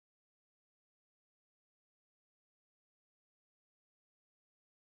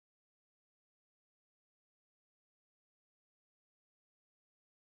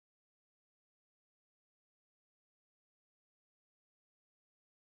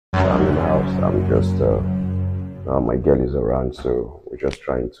I'm in the house. I'm just, my girl is around, so we're just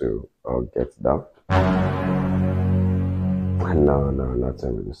trying to get down. No,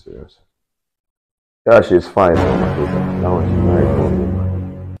 nothing really serious. Yeah, she's fine. No, she's not a grown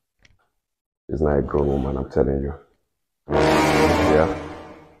woman. She's not a grown woman, I'm telling you. Yeah.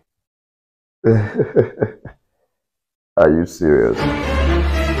 Are you serious?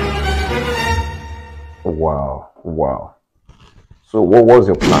 Wow. So what was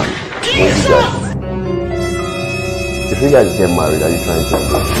your plan? If you guys get married, are you trying to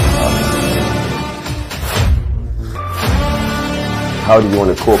how do you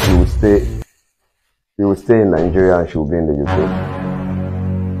want to cope? You will stay in Nigeria and she will be in the UK.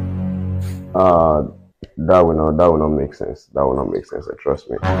 That will not make sense. That will not make sense, trust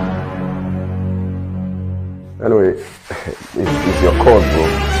me. Anyway, it's your call, bro.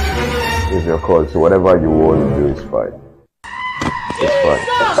 It's your call. So whatever you want to do is fine. It's fine.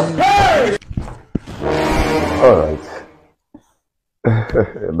 Alright.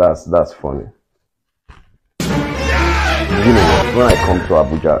 That's funny. You know what? When I come to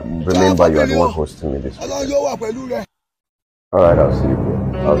Abuja, remember you are the one hosting me this weekend. Alright, I'll see you, bro.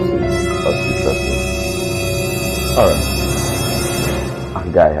 I'll see you, trust me. Alright.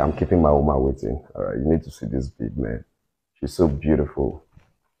 Guy, I'm keeping my woman waiting. Alright, you need to see this big man. She's so beautiful.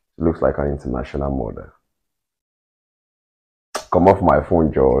 She looks like an international model. Come off my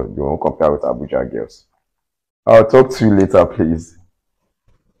phone, Joe. You won't compare with Abuja girls. I'll talk to you later, please.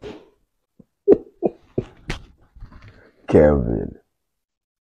 Kevin.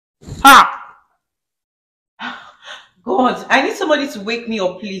 Ha! God, I need somebody to wake me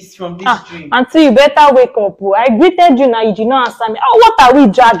up, please, from this dream. Auntie, you better wake up. I greeted you now, you did not answer me. Oh, what are we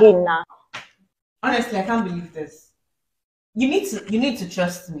dragging now? Honestly, I can't believe this. You need to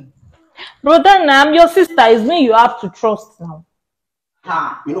trust me. Brother, now I'm your sister. It's me you have to trust now.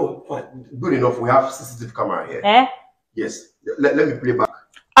 Ha! You know, good enough. We have CCTV camera here. Eh? Yes. Let me play back.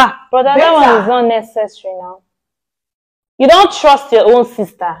 Brother, that one is not necessary now. You don't trust your own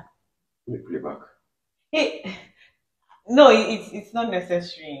sister. Let me play back. No, it's not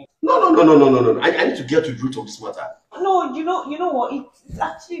necessary. No. I need to get to the root of this matter. No, you know what? It's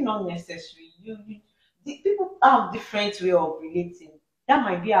actually not necessary. People have different way of relating. That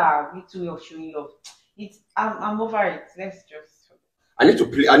might be our little way of showing love. I'm over it. Let's just. I need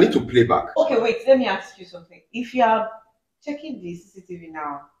to play back. Okay, wait. Let me ask you something. If you are checking the CCTV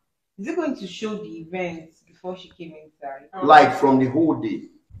now, is it going to show the events before she came inside? Like from the whole day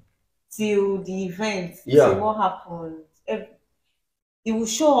till the event. Yeah. Till what happened? It will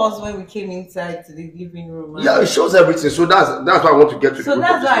show us when we came inside to the living room. Yeah, it shows everything. So that's why I want to get to. So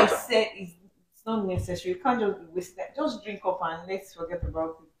that's why I said it's not necessary. You can't just waste that. Just drink up and let's forget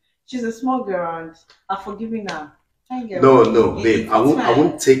about it. She's a small girl and I'm forgiving her. No, babe. I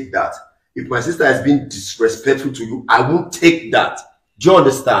won't take that. If my sister has been disrespectful to you, I won't take that. Do you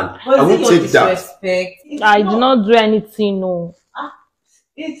understand? But I won't take that. I did not do anything, no.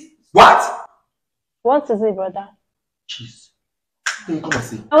 What? What is it, brother? Cheese. Can you come and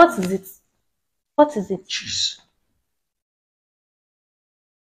see? What is it? What is it? Cheese.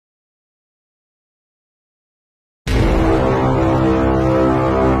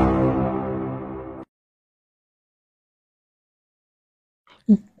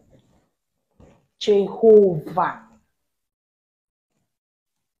 Jehovah.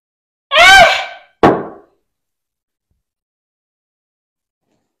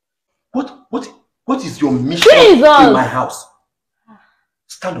 What is your mission in my house?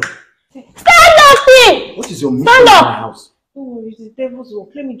 Stand up. Stand up, see! What is your mission in my house? Oh, it's the devil's work.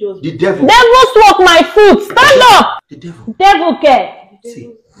 Let me just. The devil. Devil's work, my foot. Stand up. The devil. Devil care.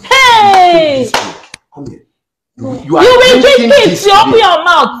 See. Hey! Come here. You will drink it. You open your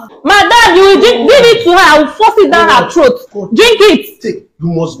mouth. Madam, you will drink. Give it to her. I will force it down her throat. Drink it. Take. You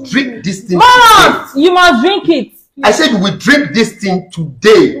must drink this thing. Mom, you must drink it. I said you will drink this thing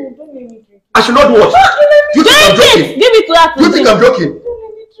today. No, don't let me drink it. I should not watch. You think I'm joking? Give it to her. You think I'm joking? Don't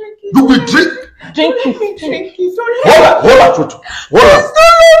let me drink it. You will drink. Drink Don't let me it. drink it. Hold on. Don't let me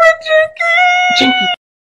drink it. Drink it.